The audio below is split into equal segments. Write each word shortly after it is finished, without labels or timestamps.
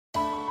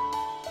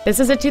This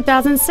is a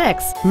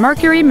 2006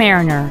 Mercury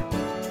Mariner.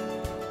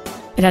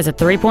 It has a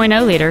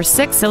 3.0-liter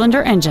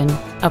six-cylinder engine,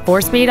 a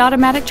 4-speed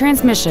automatic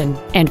transmission,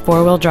 and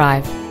 4-wheel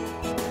drive.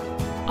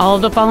 All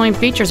of the following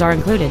features are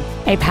included: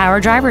 a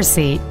power driver's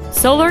seat,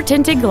 solar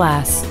tinted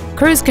glass,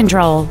 cruise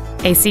control,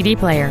 a CD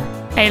player,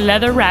 a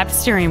leather-wrapped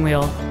steering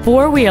wheel,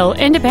 4-wheel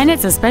independent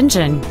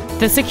suspension,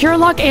 the Secure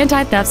Lock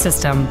anti-theft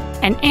system,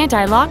 an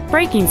anti-lock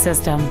braking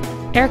system,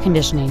 air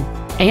conditioning,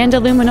 and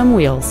aluminum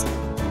wheels.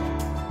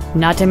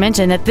 Not to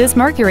mention that this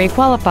Mercury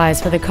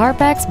qualifies for the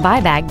Carfax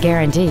buyback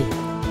guarantee.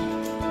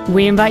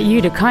 We invite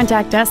you to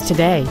contact us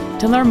today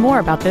to learn more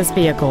about this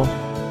vehicle.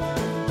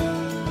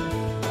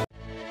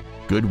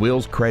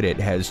 GoodWheelsCredit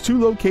has 2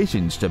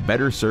 locations to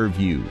better serve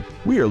you.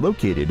 We are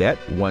located at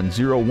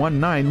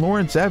 1019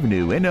 Lawrence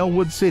Avenue in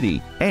Ellwood City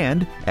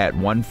and at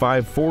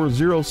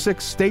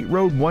 15406 State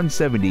Road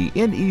 170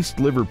 in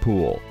East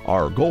Liverpool.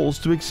 Our goal is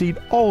to exceed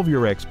all of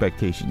your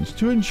expectations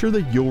to ensure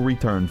that you'll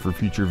return for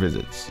future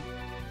visits.